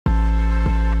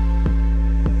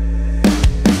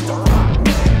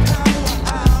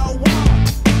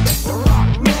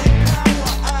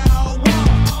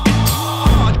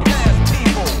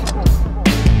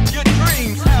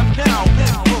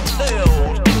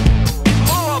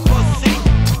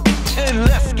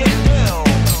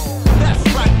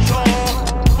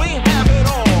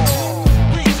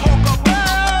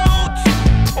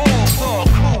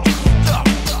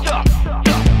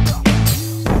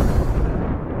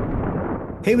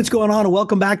Hey, what's going on? And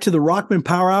welcome back to the Rockman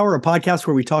Power Hour, a podcast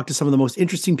where we talk to some of the most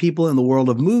interesting people in the world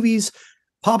of movies,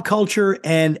 pop culture,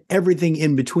 and everything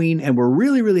in between. And we're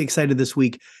really, really excited this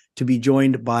week to be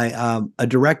joined by a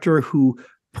director who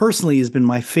personally has been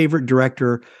my favorite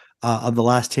director of the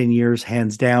last 10 years,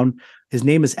 hands down. His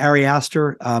name is Ari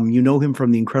Aster. You know him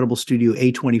from the incredible studio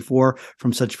A24,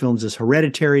 from such films as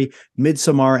Hereditary,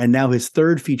 Midsommar, and now his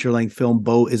third feature-length film,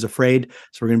 Beau is Afraid.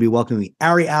 So we're going to be welcoming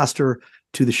Ari Aster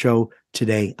to the show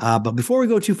today. But before we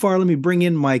go too far, let me bring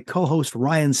in my co-host,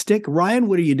 Ryan Stick. Ryan,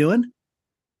 what are you doing?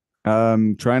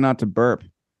 Try not to burp.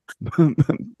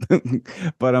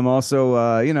 But I'm also,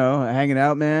 hanging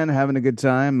out, man, having a good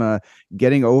time,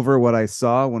 getting over what I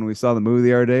saw when we saw the movie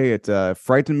the other day. It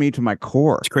frightened me to my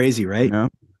core. It's crazy, right? You know?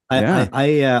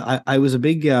 I was a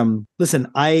big,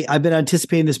 listen, I've been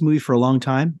anticipating this movie for a long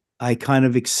time. I kind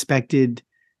of expected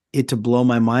it to blow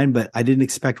my mind, but I didn't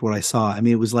expect what I saw. I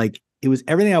mean, it was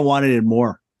everything I wanted and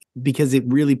more, because it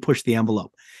really pushed the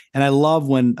envelope. And I love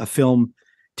when a film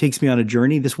takes me on a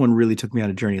journey. This one really took me on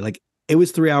a journey. Like, it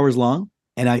was 3 hours long,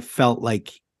 and I felt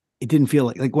like it didn't feel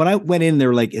like when I went in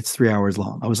there, like, it's 3 hours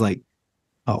long. I was like,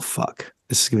 oh fuck,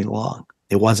 this is gonna be long.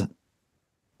 It wasn't.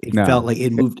 It felt like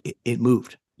it moved. It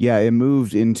moved. Yeah,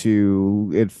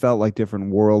 it felt like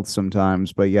different worlds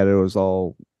sometimes, but yet it was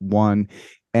all one.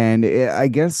 And I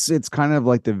guess it's kind of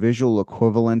like the visual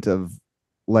equivalent of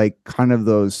like kind of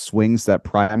those swings that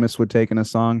Primus would take in a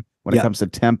song when it comes to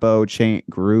tempo,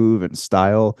 groove, and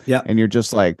style. Yeah. And you're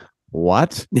just like,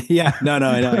 what? Yeah. No,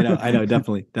 I know.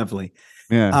 Definitely.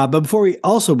 Yeah. But before we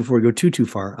go too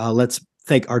far, let's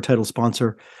thank our title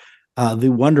sponsor, the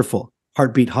wonderful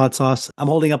Heartbeat Hot Sauce. I'm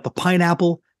holding up a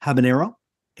pineapple habanero.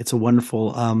 It's a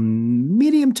wonderful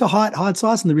medium to hot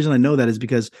sauce. And the reason I know that is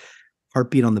because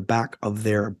Heartbeat, on the back of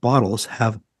their bottles,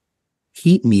 have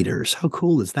heat meters. How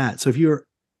cool is that? So if you're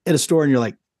at a store and you're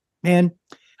like, man,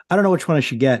 I don't know which one I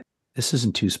should get, this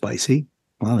isn't too spicy,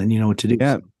 well, then you know what to do.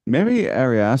 Yeah, maybe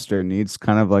Ari Aster needs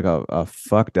kind of like a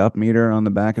fucked up meter on the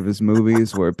back of his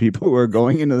movies where people who are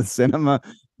going into the cinema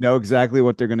know exactly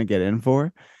what they're going to get in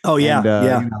for. Oh, yeah.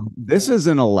 And, this is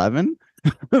an 11,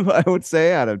 I would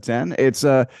say, out of 10. It's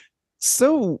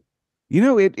so,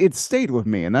 it stayed with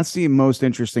me. And that's the most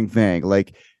interesting thing.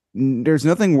 Like, there's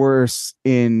nothing worse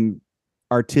in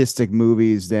artistic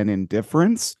movies than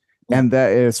indifference. And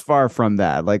that is far from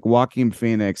that. Like Joaquin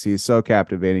Phoenix, he's so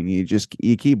captivating. You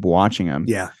keep watching him.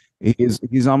 Yeah.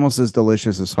 He's almost as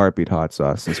delicious as Heartbeat Hot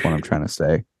Sauce. That's what I'm trying to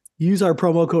say. Use our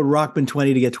promo code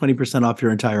Rockman20 to get 20% off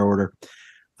your entire order.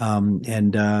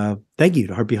 And thank you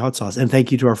to Heartbeat Hot Sauce. And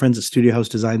thank you to our friends at Studio House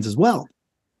Designs as well.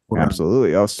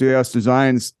 Absolutely. Oh, Studio House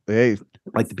Designs. Hey,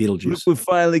 like the Beetlejuice. Look what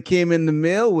finally came in the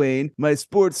mail, Wayne. My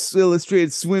Sports Illustrated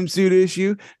swimsuit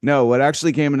issue. No, what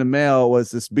actually came in the mail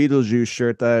was this Beetlejuice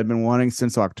shirt that I'd been wanting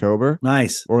since October.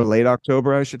 Nice. Or late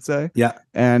October, I should say. Yeah.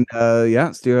 And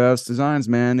Studio House Designs,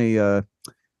 man,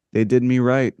 they did me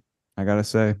right, I gotta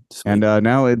say. Sweet. And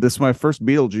now this is my first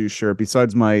Beetlejuice shirt,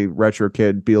 besides my Retro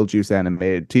Kid Beetlejuice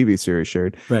animated TV series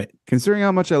shirt. Right. Considering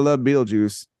how much I love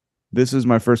Beetlejuice, this is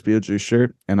my first Beetlejuice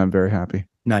shirt, and I'm very happy.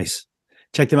 Nice.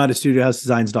 Check them out at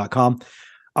studiohousedesigns.com.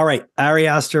 All right. Ari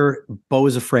Aster, Beau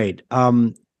is Afraid.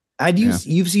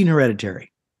 You've seen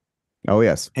Hereditary. Oh,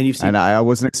 yes. And you've seen, and I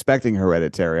wasn't expecting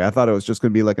Hereditary. I thought it was just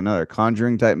going to be like another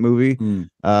Conjuring type movie.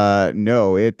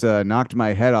 No, it knocked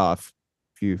my head off,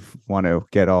 if you want to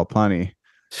get all punny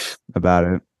about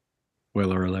it.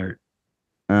 Spoiler alert.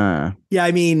 Yeah,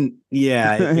 I mean,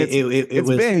 yeah, it's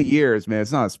been years, man.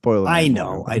 It's not a spoiler. I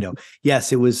know.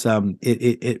 Yes, it was.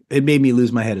 It made me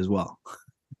lose my head as well.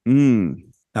 I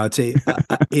would say,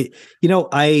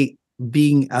 I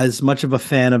being as much of a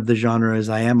fan of the genre as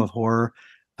I am of horror,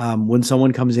 when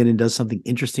someone comes in and does something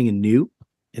interesting and new,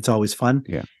 it's always fun.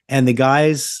 Yeah. And the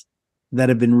guys that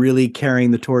have been really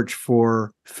carrying the torch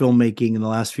for filmmaking in the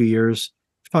last few years,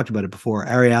 we've talked about it before.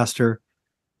 Ari Aster,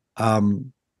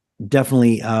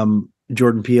 definitely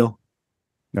Jordan Peele.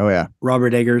 Oh yeah,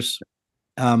 Robert Eggers.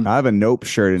 I have a Nope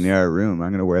shirt in the other room. I'm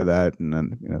going to wear that in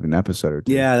an episode or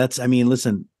two. Yeah,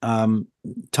 listen,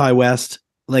 Ty West,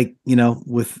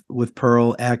 with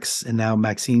Pearl X and now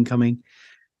Maxine coming.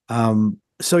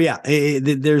 So yeah,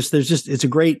 it's a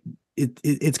great.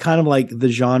 It's kind of like the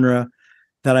genre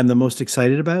that I'm the most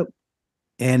excited about,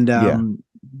 and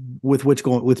with what's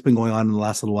been going on in the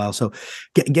last little while. So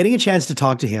getting a chance to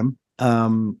talk to him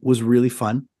was really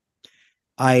fun.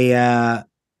 I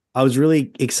was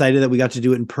really excited that we got to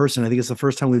do it in person. I think it's the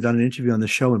first time we've done an interview on the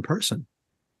show in person,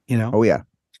 Oh yeah.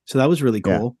 So that was really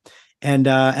cool.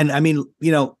 Yeah. And I mean,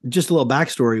 just a little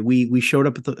backstory. We showed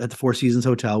up at the Four Seasons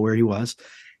Hotel where he was.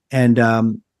 And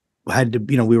had to,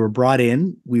 we were brought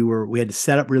in, we had to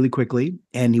set up really quickly,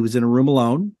 and he was in a room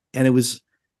alone, and it was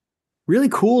really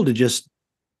cool to just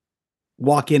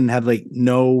walk in and have like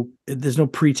there's no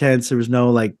pretense. There was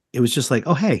no like, it was just like,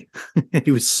 oh, hey,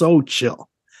 he was so chill.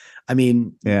 I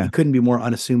mean, he couldn't be more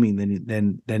unassuming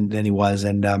than he was.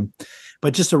 And,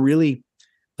 but just a really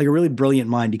brilliant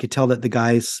mind. You could tell that the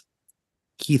guy's,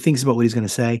 he thinks about what he's going to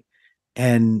say,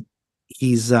 and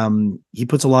he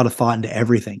puts a lot of thought into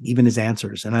everything, even his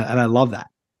answers. And I love that.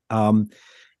 And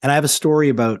I have a story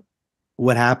about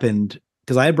what happened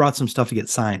because I had brought some stuff to get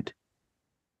signed.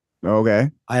 Okay.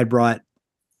 I had brought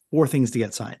 4 things to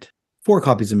get signed, 4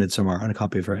 copies of Midsommar and a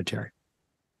copy of Hereditary.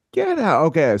 Get out.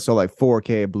 Okay. So like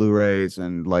 4K Blu-rays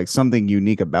and like something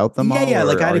unique about them. Yeah.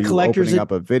 Like I had a collector's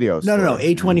up a video store? No.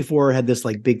 A24 had this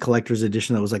like big collector's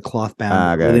edition that was like cloth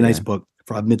bound, really nice book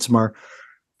from Midsommar.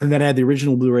 And then I had the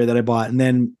original Blu-ray that I bought. And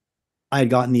then I had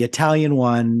gotten the Italian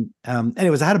one.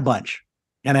 Anyways, I had a bunch,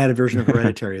 and I had a version of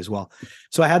Hereditary as well.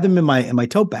 So I had them in my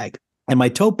tote bag, and my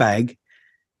tote bag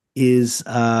is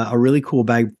a really cool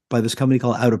bag by this company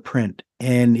called Out of Print.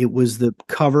 And it was the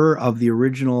cover of the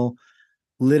original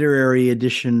literary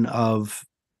edition of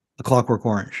A Clockwork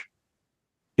Orange.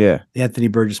 Yeah. The Anthony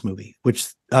Burgess movie,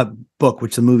 book,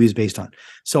 which the movie is based on.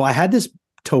 So I had this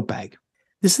tote bag.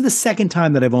 This is the second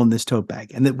time that I've owned this tote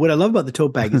bag. And what I love about the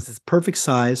tote bag is it's perfect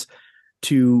size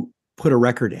to put a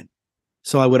record in.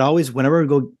 So I would always, whenever I would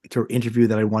go to an interview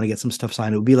that I want to get some stuff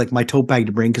signed, it would be like my tote bag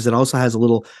to bring, because it also has a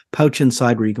little pouch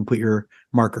inside where you can put your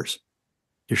markers,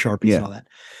 your Sharpies and all that.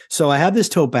 So I have this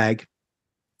tote bag.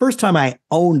 First time I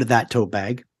owned that tote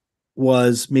bag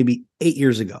was maybe 8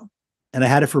 years ago. And I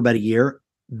had it for about a year.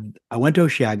 I went to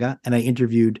Osheaga and I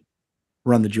interviewed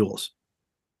Run the Jewels.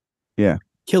 Yeah.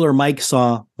 Killer Mike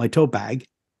saw my tote bag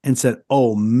and said,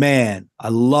 "Oh man, I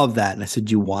love that." And I said,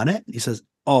 "Do you want it?" He says,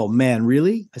 "Oh man,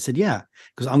 really?" I said, "Yeah,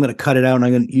 because I'm going to cut it out and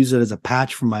I'm going to use it as a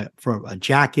patch for a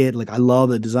jacket. Like, I love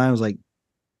the design." I was like,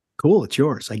 "Cool, it's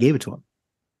yours." I gave it to him.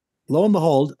 Lo and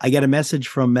behold, I get a message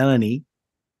from Melanie,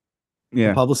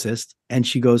 the publicist, and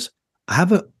she goes, "I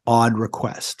have an odd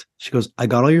request." She goes, "I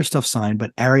got all your stuff signed,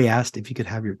 but Ari asked if you could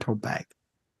have your tote bag."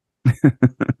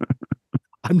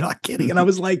 I'm not kidding. And I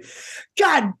was like,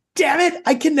 God damn it,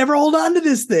 I can never hold on to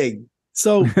this thing.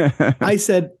 So I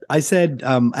said,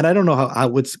 and I don't know how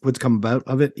what's come about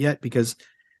of it yet, because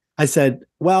I said,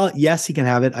 well, yes, he can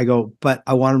have it. I go, but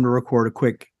I want him to record a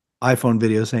quick iPhone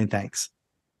video saying thanks.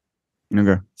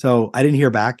 Okay. So I didn't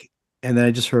hear back. And then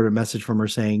I just heard a message from her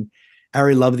saying,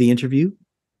 "Ari, loved the interview.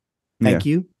 Thank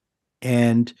you.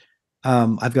 And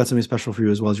I've got something special for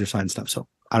you as well as your signed stuff." So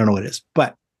I don't know what it is,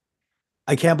 but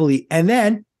I can't believe. And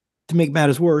then to make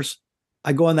matters worse,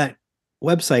 I go on that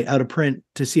website Out of Print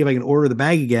to see if I can order the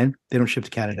bag again. They don't ship to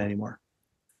Canada anymore.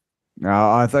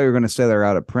 I thought you were going to say they're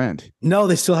out of print. No,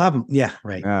 they still have them. Yeah,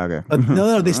 right. Oh, okay. But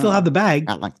no, they still have the bag.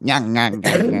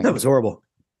 That was horrible.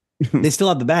 They still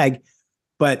have the bag,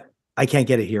 but I can't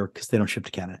get it here because they don't ship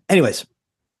to Canada. Anyways,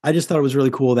 I just thought it was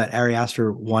really cool that Ari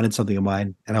Aster wanted something of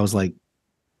mine. And I was like,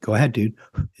 go ahead, dude.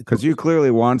 Because you clearly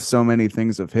want so many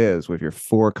things of his with your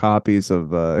 4 copies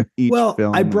of each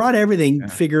film. I brought everything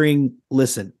figuring,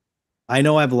 listen, I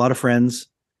know I have a lot of friends,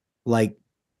 like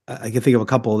I can think of a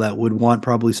couple that would want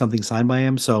probably something signed by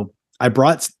him. So I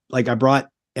brought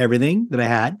everything that I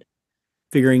had,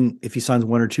 figuring if he signs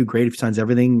 1 or 2, great. If he signs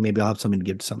everything, maybe I'll have something to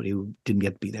give to somebody who didn't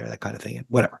get to be there, that kind of thing, and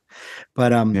whatever.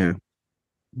 But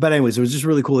but anyways, it was just a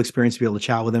really cool experience to be able to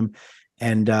chat with him,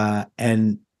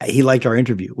 and he liked our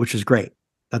interview, which is great.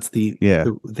 That's the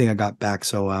thing I got back.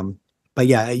 So, but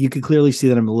yeah, you could clearly see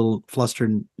that I'm a little flustered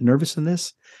and nervous in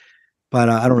this, but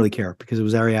I don't really care because it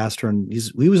was Ari Aster, and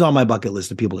he was on my bucket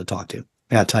list of people to talk to.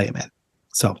 I gotta tell you, man.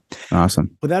 So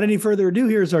awesome. Without any further ado,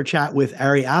 here's our chat with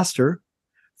Ari Aster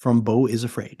from Beau is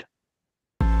Afraid.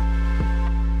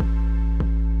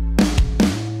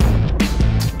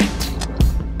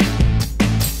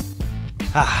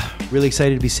 Really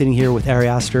excited to be sitting here with Ari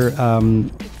Aster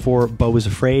for Beau is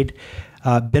Afraid.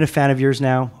 Been a fan of yours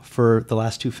now for the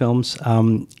last 2 films.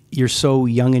 You're so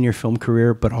young in your film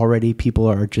career, but already people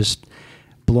are just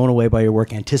blown away by your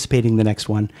work, anticipating the next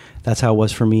one. That's how it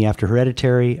was for me after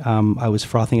Hereditary. I was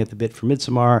frothing at the bit for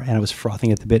Midsommar, and I was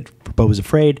frothing at the bit for Beau is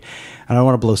Afraid. And I don't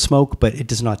want to blow smoke, but it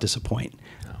does not disappoint.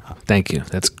 Thank you.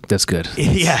 That's good.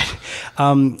 Yeah.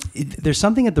 There's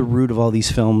something at the root of all these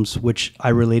films which I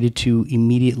related to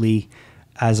immediately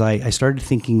as I started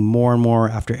thinking more and more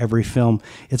after every film.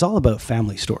 It's all about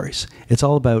family stories. It's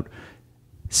all about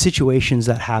situations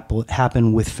that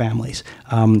happen with families.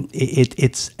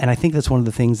 It's and I think that's one of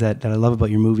the things that I love about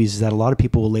your movies is that a lot of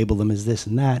people will label them as this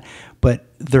and that, but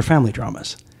they're family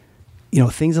dramas.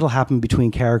 things that'll happen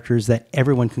between characters that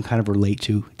everyone can kind of relate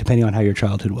to, depending on how your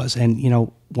childhood was. And,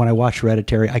 when I watched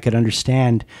Hereditary, I could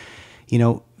understand,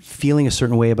 feeling a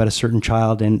certain way about a certain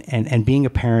child and being a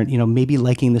parent, maybe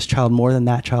liking this child more than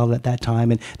that child at that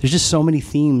time. And there's just so many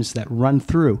themes that run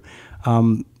through.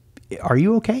 Are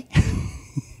you okay?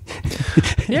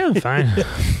 Yeah, I'm fine.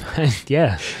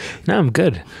 Yeah, no, I'm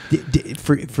good.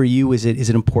 For you, is it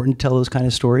important to tell those kind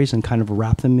of stories and kind of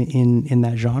wrap them in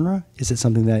that genre? Is it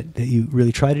something that you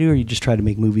really try to do, or you just try to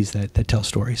make movies that tell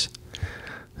stories?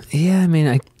 Yeah, I mean,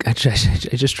 I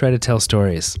just try to tell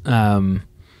stories. I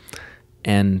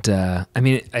mean,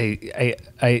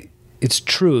 it's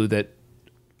true that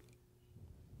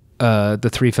the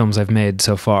 3 films I've made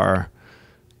so far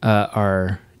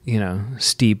are,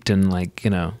 steeped in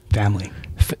family.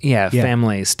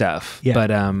 Family stuff. Yeah.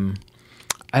 But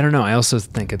I don't know. I also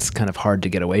think it's kind of hard to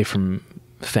get away from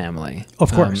family.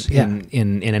 Of course,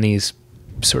 in any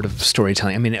sort of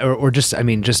storytelling. I mean, or just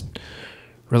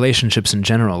relationships in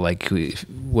general. Like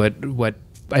what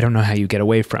I don't know how you get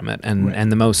away from it.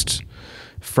 And the most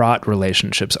fraught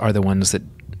relationships are the ones that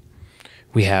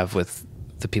we have with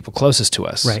the people closest to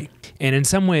us. Right. And in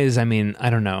some ways, I mean, I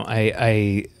don't know.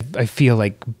 I feel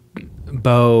like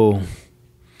Beau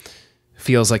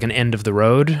feels like an end of the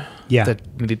road. Yeah.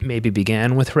 That maybe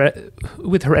began with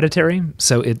Hereditary.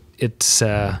 So it's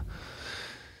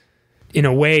in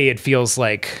a way it feels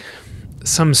like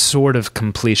some sort of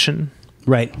completion.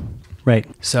 Right.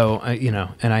 So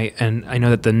and I know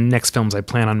that the next films I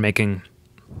plan on making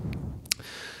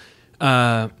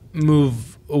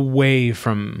move away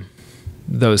from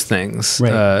those things.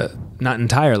 Right. Not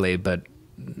entirely, but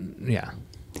yeah.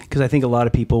 Because I think a lot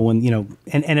of people, when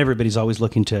and everybody's always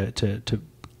looking to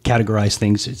categorize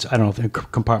things. It's, I don't know if they're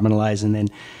compartmentalized, and then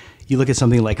you look at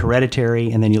something like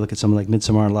Hereditary, and then you look at something like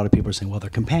Midsommar, and a lot of people are saying, well, they're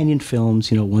companion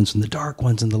films. One's in the dark,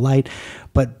 one's in the light.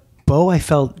 But Beau, I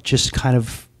felt just kind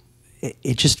of,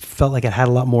 it just felt like it had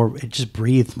a lot more. It just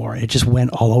breathed more. It just went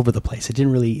all over the place. It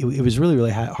didn't really. It was really,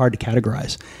 really hard to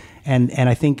categorize, and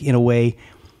I think in a way,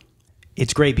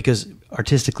 it's great because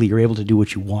artistically you're able to do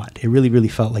what you want. It really, really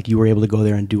felt like you were able to go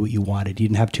there and do what you wanted. You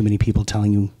didn't have too many people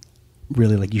telling you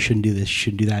really like you shouldn't do this, you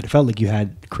shouldn't do that. It felt like you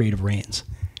had creative reins.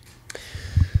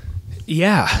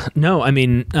 Yeah, no, I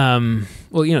mean,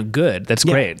 well, good. That's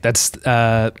great. That's,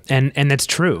 and that's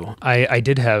true. I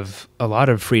did have a lot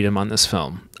of freedom on this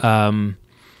film. Not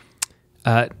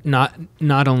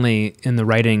only in the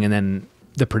writing and then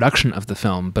the production of the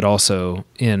film, but also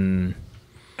in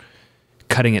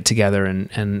cutting it together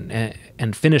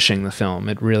and finishing the film.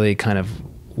 It really kind of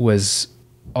was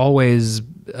always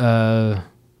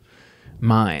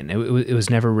mine. It was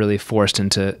never really forced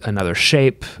into another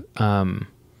shape. And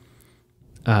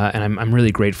I'm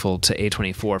really grateful to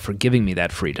A24 for giving me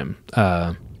that freedom.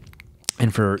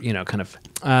 And for, kind of,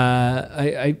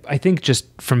 I think just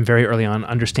from very early on,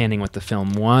 understanding what the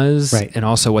film was, right, and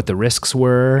also what the risks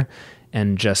were,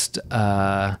 and just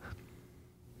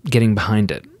getting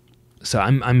behind it. So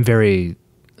I'm very,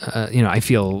 I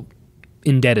feel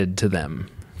indebted to them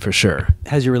for sure.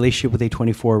 Has your relationship with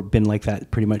A24 been like that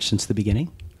pretty much since the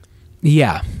beginning?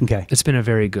 Yeah. Okay. It's been a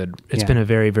very good, been a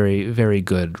very, very, very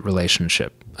good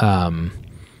relationship. I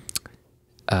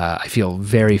feel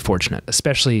very fortunate,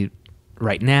 especially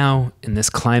right now in this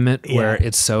climate where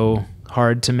it's so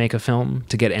hard to make a film,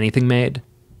 to get anything made,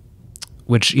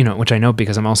 which I know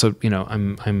because I'm also,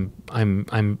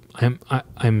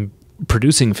 I'm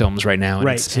producing films right now. And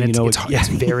right.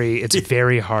 It's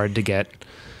very hard to get,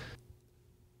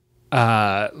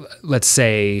 let's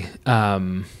say,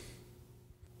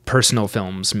 personal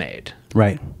films made.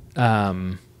 Right.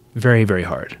 Very, very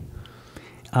hard.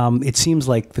 It seems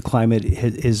like the climate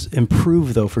is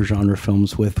improved, though, for genre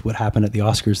films with what happened at the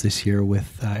Oscars this year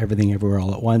with Everything Everywhere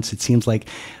All at Once. It seems like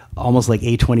almost like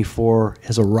A24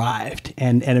 has arrived.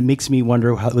 And it makes me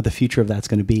wonder what the future of that's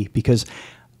going to be. Because,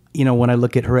 when I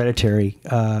look at Hereditary,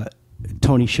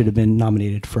 Toni should have been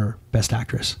nominated for Best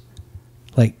Actress.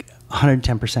 Like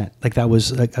 110%. Like that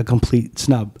was a complete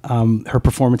snub. Her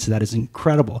performance of that is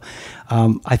incredible.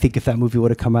 I think if that movie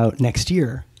would have come out next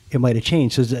year, it might have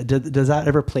changed. So does that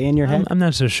ever play in your head? I'm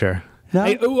not so sure. No?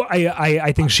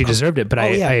 I think she deserved it, but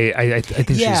I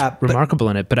think she's remarkable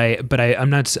in it. But I'm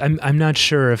not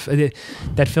sure if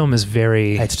that film is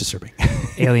very. It's disturbing,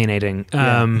 alienating.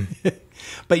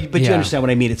 But you understand what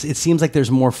I mean. It seems like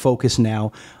there's more focus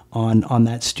now on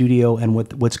that studio and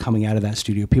what's coming out of that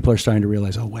studio. People are starting to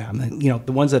realize, oh wow,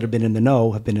 the ones that have been in the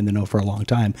know for a long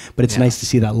time. But it's nice to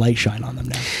see that light shine on them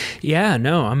now. Yeah,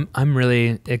 no, I'm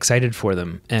really excited for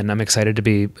them, and I'm excited to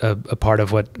be a part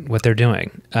of what they're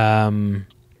doing.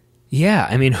 Yeah,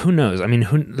 I mean, who knows? I mean,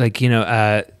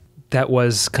 that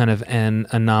was kind of an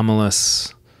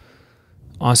anomalous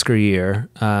Oscar year.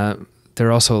 There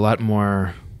are also a lot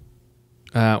more.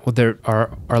 There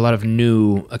are a lot of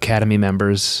new Academy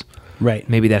members. Right.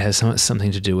 Maybe that has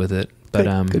something to do with it. But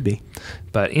could be.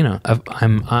 But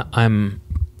I'm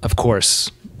of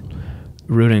course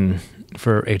rooting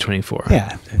for A24.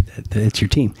 Yeah, it's your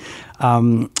team.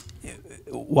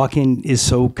 Joaquin is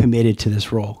so committed to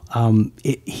this role.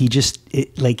 He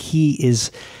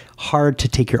is hard to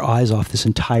take your eyes off this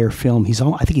entire film.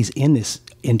 I think he's in this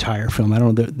entire film. I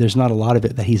don't know. There's not a lot of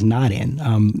it that he's not in.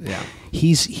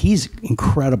 He's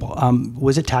incredible.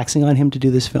 Was it taxing on him to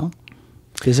do this film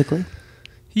physically?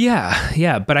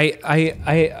 Yeah. But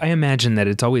I imagine that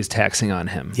it's always taxing on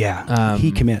him. Yeah.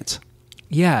 He commits.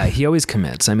 Yeah, he always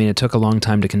commits. I mean, it took a long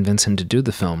time to convince him to do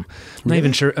the film. I'm not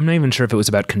even sure if it was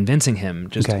about convincing him.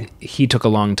 Just he took a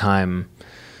long time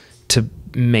to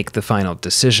make the final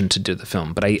decision to do the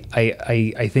film. But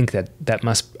I think that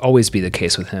must always be the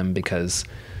case with him because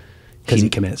he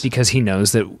commits. Because he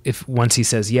knows that if once he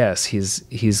says yes, he's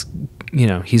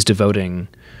devoting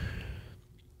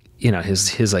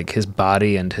his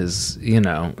body and his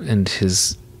and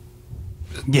his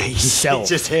self,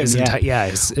 just him,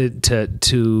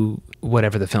 to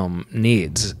whatever the film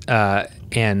needs,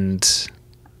 and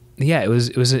it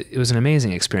was an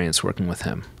amazing experience working with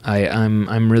him.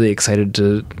 I'm really excited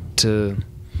to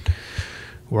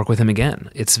work with him again.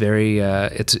 It's very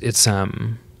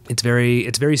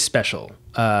very special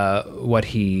what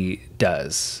he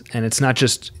does, and it's not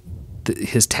just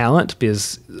his talent,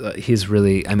 because he's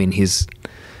really, he's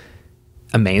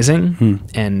amazing,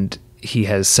 and he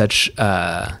has such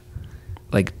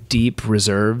deep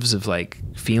reserves of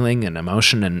feeling and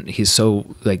emotion, and he's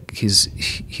so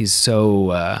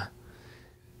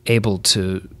able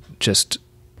to just,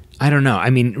 I don't know.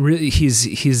 Really,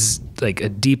 he's a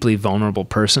deeply vulnerable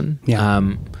person.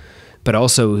 Yeah. But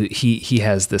also he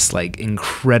has this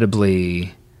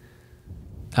incredibly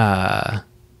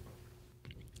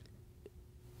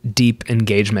deep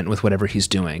engagement with whatever he's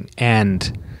doing,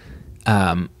 and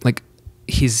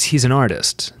he's an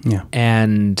artist. Yeah.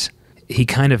 And he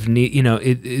kind of need,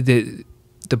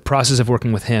 the process of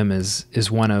working with him is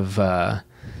one of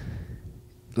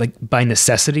by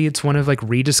necessity, it's one of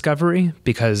rediscovery,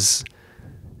 because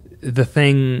the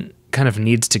thing kind of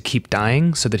needs to keep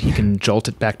dying so that he can jolt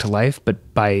it back to life,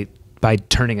 but by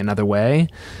turning another way,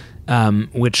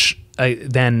 which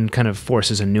then kind of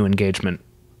forces a new engagement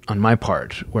on my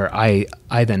part, where I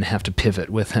then have to pivot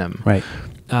with him. Right.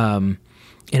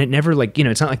 And it never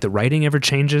it's not like the writing ever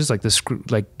changes,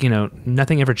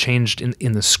 nothing ever changed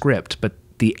in the script, but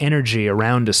the energy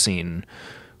around a scene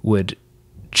would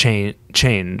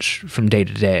change from day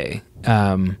to day,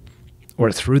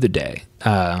 or through the day,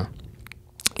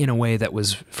 in a way that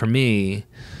was, for me,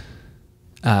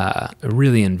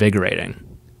 really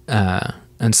invigorating.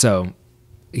 And so,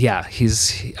 yeah,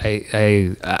 he's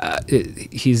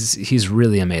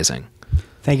really amazing.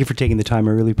 Thank you for taking the time.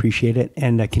 I really appreciate it,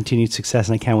 and continued success.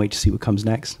 And I can't wait to see what comes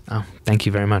next. Oh, thank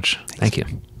you very much. Thank you.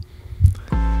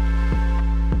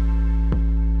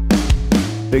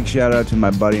 Big shout out to my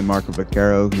buddy Marco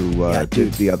Vaccaro, who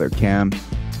did the other cam.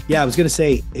 Yeah, I was going to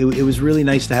say, it was really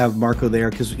nice to have Marco there,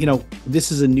 because,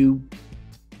 this is a new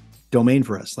domain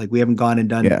for us. We haven't gone and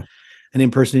done an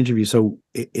in-person interview. So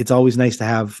it's always nice to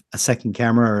have a second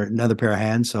camera or another pair of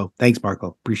hands. So thanks,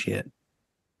 Marco. Appreciate it.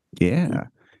 Yeah.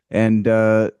 And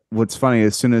what's funny,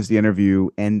 as soon as the interview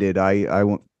ended, I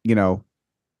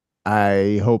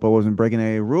hope I wasn't breaking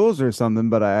any rules or something,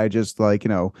 but I just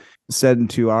said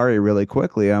to Ari really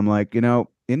quickly, I'm like, in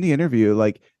the interview,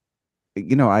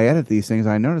 I edit these things.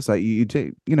 I noticed that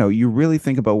you really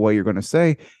think about what you're going to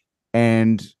say.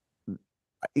 And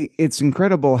it's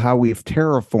incredible how we've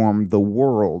terraformed the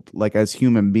world, as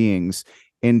human beings,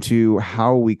 into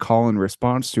how we call and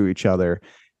response to each other.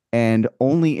 And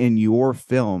only in your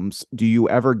films do you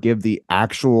ever give the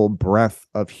actual breath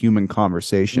of human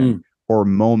conversation or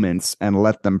moments and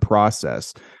let them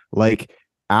process.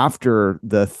 After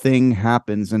the thing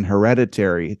happens in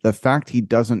Hereditary, the fact he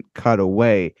doesn't cut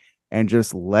away and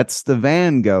just lets the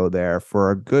van go there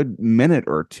for a good minute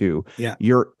or two. Yeah.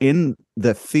 You're in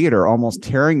the theater almost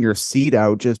tearing your seat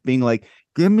out, just being like,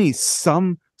 give me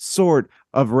some sort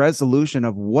of resolution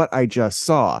of what I just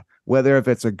saw. Whether if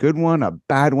it's a good one, a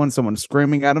bad one, someone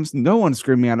screaming at him, no one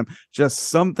screaming at him, just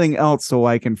something else so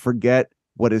I can forget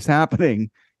what is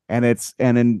happening. And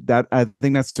in that, I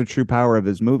think that's the true power of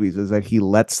his movies, is that he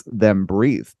lets them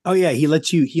breathe. Oh yeah. He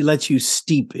lets you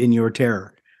steep in your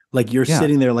terror. You're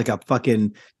sitting there like a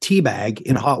fucking tea bag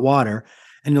in hot water,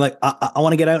 and you're like, I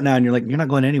want to get out now. And you're like, you're not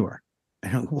going anywhere.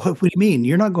 And what do you mean?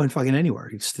 You're not going fucking anywhere.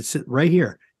 You sit right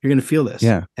here. You're going to feel this.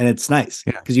 Yeah. And it's nice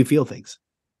because you feel things.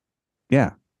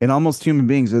 Yeah. And almost human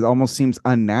beings, it almost seems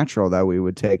unnatural that we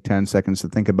would take 10 seconds to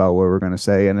think about what we're going to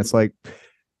say. And it's like,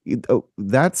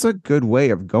 that's a good way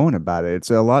of going about it.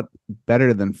 It's a lot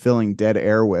better than filling dead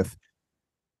air with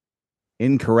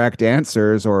incorrect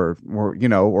answers or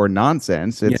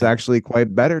nonsense. It's actually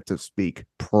quite better to speak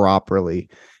properly.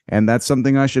 And that's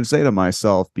something I should say to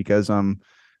myself because I'm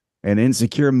an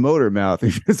insecure motor mouth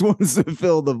who just wants to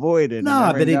fill the void. And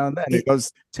every now and then it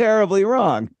goes terribly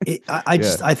wrong. I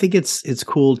think it's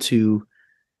cool to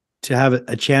have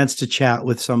a chance to chat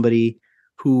with somebody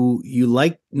who you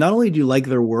like. Not only do you like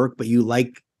their work, but you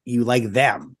like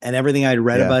them and everything I'd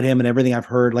read about him and everything I've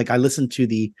heard. Like I listened to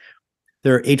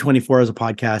their A24 as a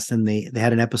podcast, and they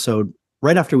had an episode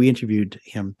right after we interviewed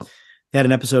him. They had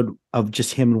an episode of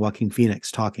just him and Joaquin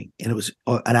Phoenix talking, and it was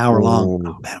an hour long.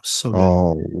 Oh man, it was so good.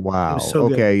 Oh wow. So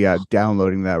okay, good. Yeah,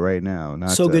 downloading that right now.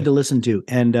 Good to listen to.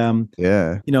 And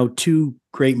two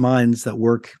great minds that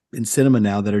work in cinema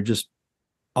now that are just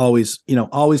always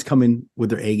coming with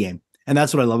their A game. And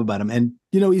that's what I love about him. And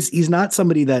he's not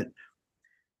somebody that,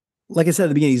 like I said at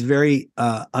the beginning, he's very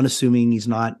unassuming. He's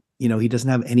not, he doesn't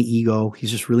have any ego.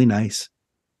 He's just really nice,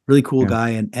 really cool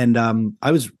guy. And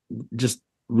I was just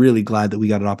really glad that we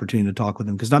got an opportunity to talk with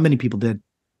him because not many people did.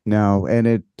 No,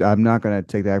 and I'm not going to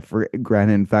take that for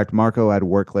granted. In fact, Marco had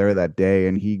work later that day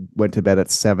and he went to bed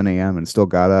at 7 a.m. and still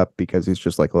got up because he's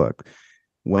just like, look,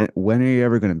 when are you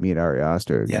ever going to meet Ari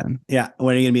Aster again? Yeah.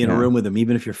 When are you going to be in a room with him,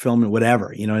 even if you're filming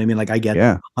whatever, you know what I mean? Like I get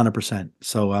 100%.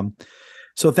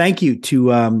 So thank you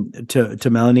to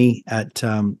Melanie at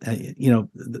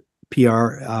the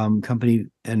PR company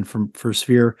and for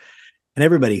Sphere and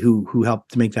everybody who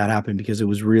helped to make that happen because it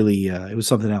was really it was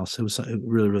something else. It was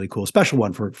really, really cool. Special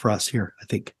one for us here, I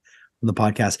think, on the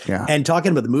podcast. Yeah. And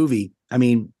talking about the movie, I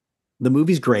mean, the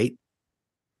movie's great.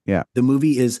 Yeah. The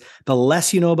movie is, the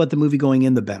less you know about the movie going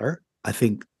in, the better, I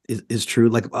think is true.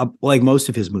 Like most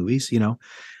of his movies,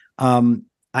 I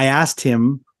asked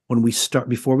him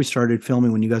before we started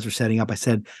filming, when you guys were setting up, I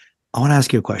said, I want to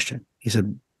ask you a question. He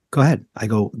said, go ahead. I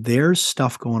go, there's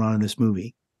stuff going on in this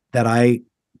movie that I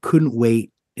couldn't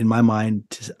wait in my mind.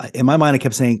 I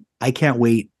kept saying, I can't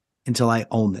wait until I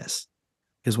own this.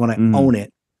 Because when I own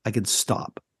it, I can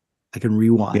stop. I can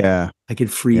rewind. Yeah. I can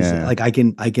freeze it. Like I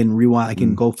can rewind. I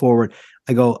can go forward.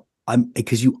 I go,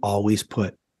 because you always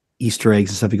put Easter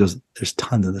eggs and stuff. He goes, there's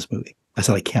tons in this movie. I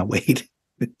said, I can't wait.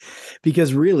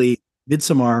 Because really,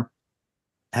 Midsommar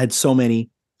had so many,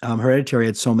 Hereditary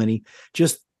had so many,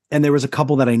 and there was a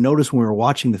couple that I noticed when we were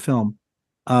watching the film.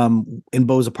 In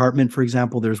Beau's apartment, for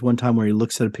example, there's one time where he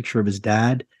looks at a picture of his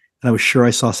dad, and I was sure I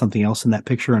saw something else in that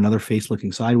picture, another face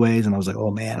looking sideways, and I was like,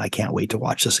 oh man, I can't wait to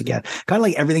watch this again. Kind of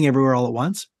like Everything Everywhere All at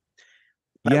Once.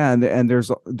 Yeah, and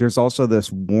there's also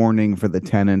this warning for the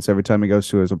tenants every time he goes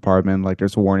to his apartment. Like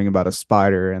there's a warning about a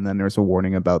spider, and then there's a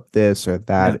warning about this or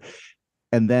that. Yeah.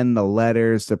 And then the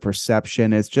letters, the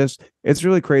perception, it's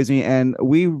really crazy. And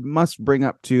we must bring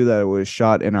up too that it was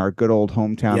shot in our good old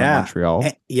hometown of Montreal.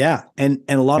 And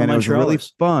a lot of Montrealers. It was really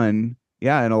fun.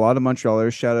 Yeah, and a lot of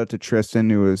Montrealers. Shout out to Tristan,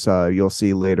 who is you'll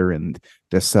see later in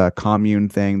this commune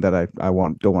thing that I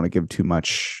don't want to give too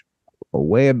much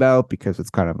away about because it's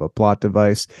kind of a plot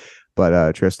device.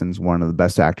 But Tristan's one of the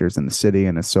best actors in the city,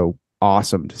 and it's so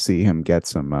awesome to see him get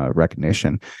some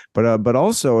recognition. But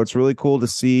also it's really cool to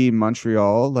see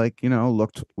Montreal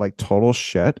looked like total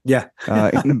shit. Yeah.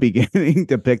 In the beginning,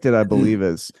 depicted, I believe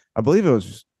it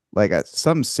was like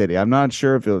some city. I'm not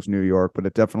sure if it was New York, but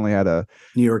it definitely had a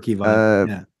New Yorkie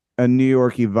vibe. A New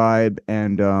Yorkie vibe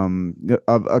and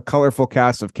a colorful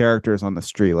cast of characters on the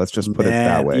street. Let's just put it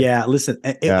that way. Yeah. Listen,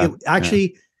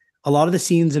 actually, a lot of the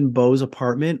scenes in Beau's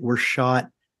apartment were shot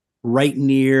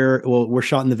we're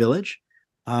shot in the village.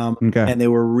 And they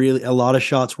were really, a lot of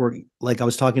shots were like, I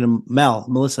was talking to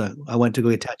Melissa, I went to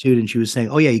go get tattooed, and she was saying,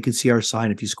 oh yeah, you could see our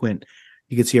sign. If you squint,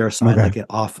 you could see our sign, like it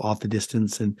off the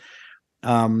distance. And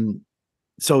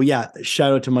so yeah,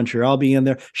 shout out to Montreal being in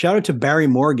there. Shout out to Barry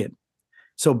Morgan.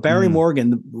 So Barry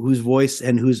Morgan, whose voice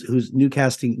and whose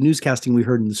newscasting we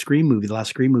heard in the last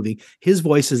Scream movie, his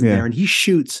voice is in there, and he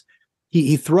shoots,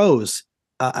 he throws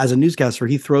as a newscaster,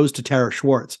 he throws to Tara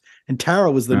Schwartz, and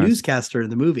Tara was the newscaster in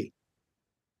the movie.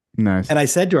 Nice. And I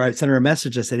sent her a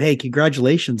message. I said, hey,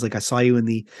 congratulations. Like I saw you in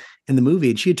the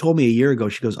movie. And she had told me a year ago,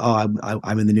 she goes, oh,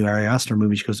 I'm in the new Ari Aster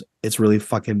movie. She goes, it's really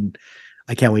fucking,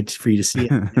 I can't wait for you to see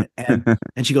it.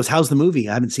 And she goes, how's the movie?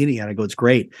 I haven't seen it yet. I go, it's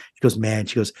great. She goes, man,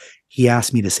 he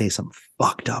asked me to say some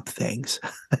fucked up things.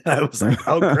 I was like,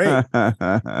 oh, great.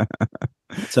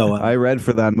 So I read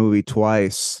for that movie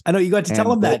twice. I know you got to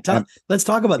tell him that. Let's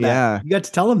talk about that. Yeah. You got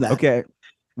to tell him that. Okay.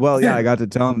 Well, yeah, I got to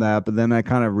tell him that, but then I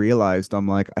kind of realized I'm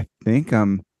like, I think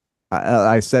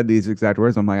I said these exact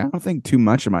words. I'm like, I don't think too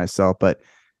much of myself, but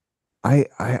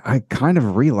I kind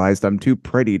of realized I'm too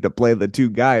pretty to play the two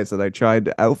guys that I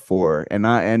tried out for, and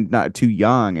not too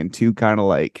young and too kind of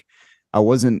like I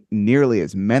wasn't nearly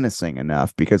as menacing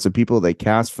enough because the people they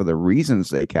cast for the reasons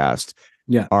they cast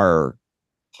are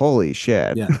holy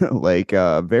shit. Yeah. Like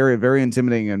very, very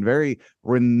intimidating and very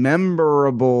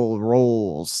rememberable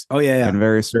roles. Oh yeah, in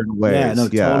very certain ways. Yeah, no,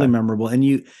 totally memorable.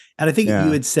 And I think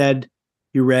you had said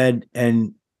you read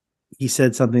and he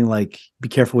said something like, "Be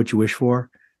careful what you wish for."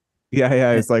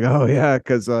 Yeah. It's like, oh yeah,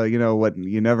 because you know what,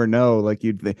 you never know. Like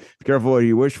you'd be careful what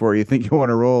you wish for. You think you want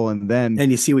to roll, and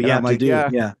you see what you have to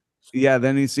do. Yeah.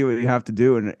 Then you see what you have to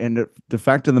do, and the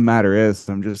fact of the matter is,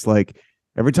 I'm just like,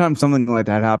 every time something like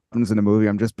that happens in a movie,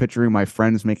 I'm just picturing my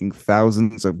friends making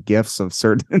thousands of gifs of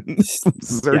certain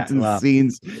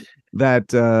scenes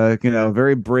that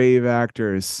very brave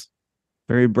actors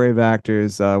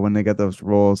when they get those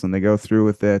roles and they go through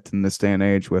with it in this day and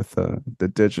age with the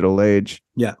digital age.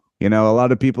 Yeah. A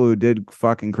lot of people who did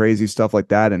fucking crazy stuff like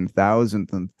that in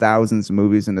thousands and thousands of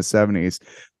movies in the 70s,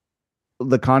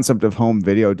 the concept of home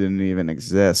video didn't even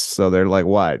exist. So they're like,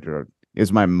 what?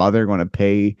 Is my mother going to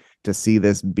pay to see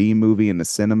this B movie in the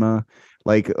cinema?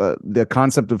 Like the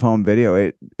concept of home video,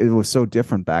 it was so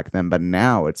different back then, but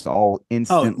now it's all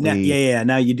instantly.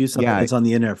 Now you do something that's on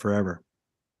the internet forever.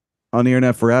 On the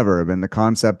internet forever. And the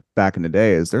concept back in the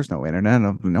day is there's no internet.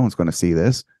 No one's going to see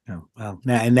this. Oh, well,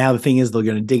 now the thing is they're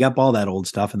going to dig up all that old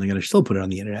stuff and they're going to still put it on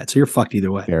the internet. So you're fucked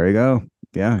either way. There you go.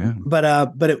 Yeah. But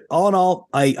all in all,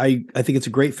 I think it's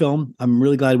a great film. I'm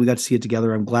really glad we got to see it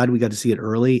together. I'm glad we got to see it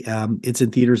early. It's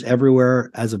in theaters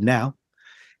everywhere as of now,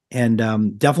 and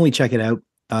definitely check it out.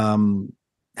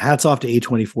 Hats off to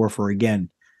A24 for, again,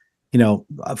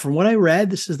 from what I read,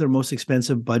 this is their most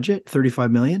expensive budget,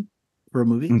 $35 million for a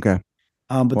movie. Okay.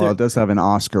 But it does have an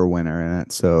Oscar winner in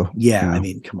it, so I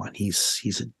mean, come on,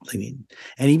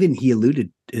 and even he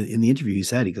alluded in the interview. He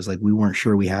said, he goes, like, we weren't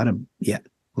sure we had him yet.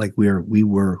 Like we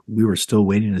were still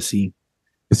waiting to see.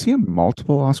 Is he a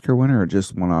multiple Oscar winner or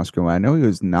just one Oscar winner? I know he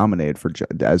was nominated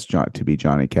to be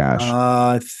Johnny Cash.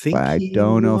 I think I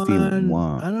don't know if he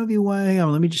won. I don't know if he won. Hang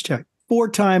on, let me just check.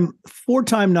 Four-time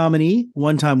nominee,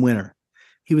 one-time winner.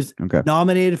 He was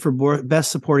nominated for Best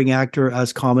Supporting Actor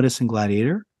as Commodus in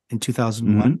Gladiator in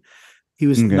 2001. Mm-hmm. He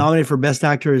was nominated for Best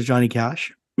Actor as Johnny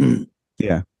Cash.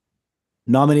 Yeah.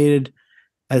 Nominated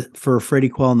for Freddie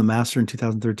Quell in The Master in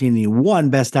 2013. And he won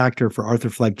Best Actor for Arthur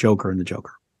Fleck Joker in The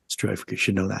Joker. It's true. I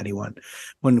should know that he won.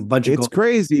 It's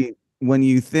crazy when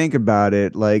you think about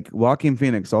it. Like Joaquin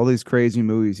Phoenix, all these crazy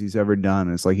movies he's ever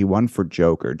done. It's like he won for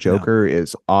Joker. Joker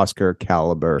is Oscar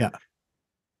caliber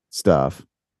stuff.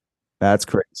 That's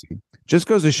crazy. Just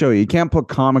goes to show you can't put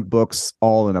comic books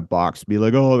all in a box. Be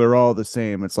like, oh, they're all the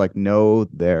same. It's like, no,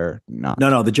 they're not.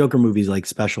 No, the Joker movie is like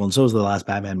special, and so is the last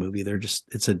Batman movie. They're just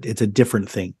it's a different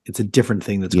thing. It's a different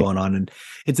thing that's going on, and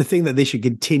it's a thing that they should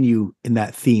continue in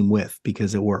that theme with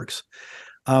because it works.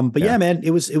 But man,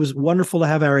 it was wonderful to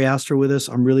have Ari Aster with us.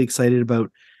 I'm really excited about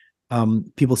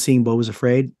people seeing Beau Was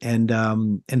Afraid, and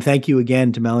thank you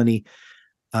again to Melanie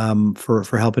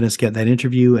for helping us get that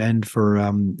interview, and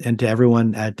and to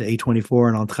everyone at A24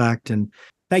 and Entracte, and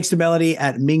thanks to Melody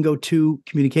at Mingo 2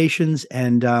 Communications,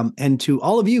 and to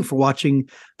all of you for watching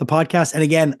the podcast. And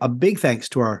again, a big thanks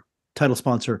to our title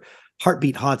sponsor,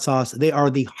 Heartbeat Hot Sauce. They are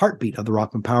the heartbeat of the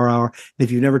Rockman Power Hour. And if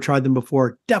you've never tried them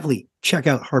before, definitely check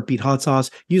out Heartbeat Hot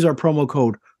Sauce. Use our promo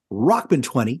code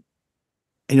Rockman20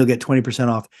 and you'll get 20%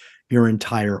 off your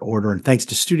entire order. And thanks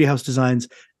to Studio House Designs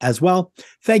as well.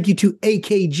 Thank you to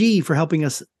AKG for helping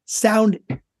us sound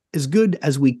as good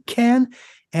as we can.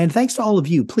 And thanks to all of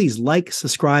you. Please like,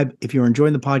 subscribe. If you're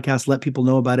enjoying the podcast, let people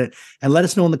know about it. And let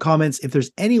us know in the comments if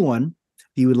there's anyone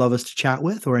you would love us to chat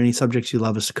with or any subjects you'd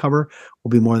love us to cover. We'll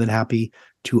be more than happy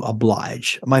to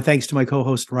oblige. My thanks to my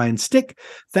co-host, Ryan Stick.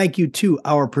 Thank you to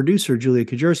our producer, Julia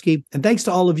Kajerski. And thanks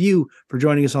to all of you for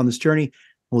joining us on this journey.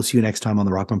 We'll see you next time on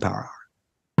the Rockman Power Hour.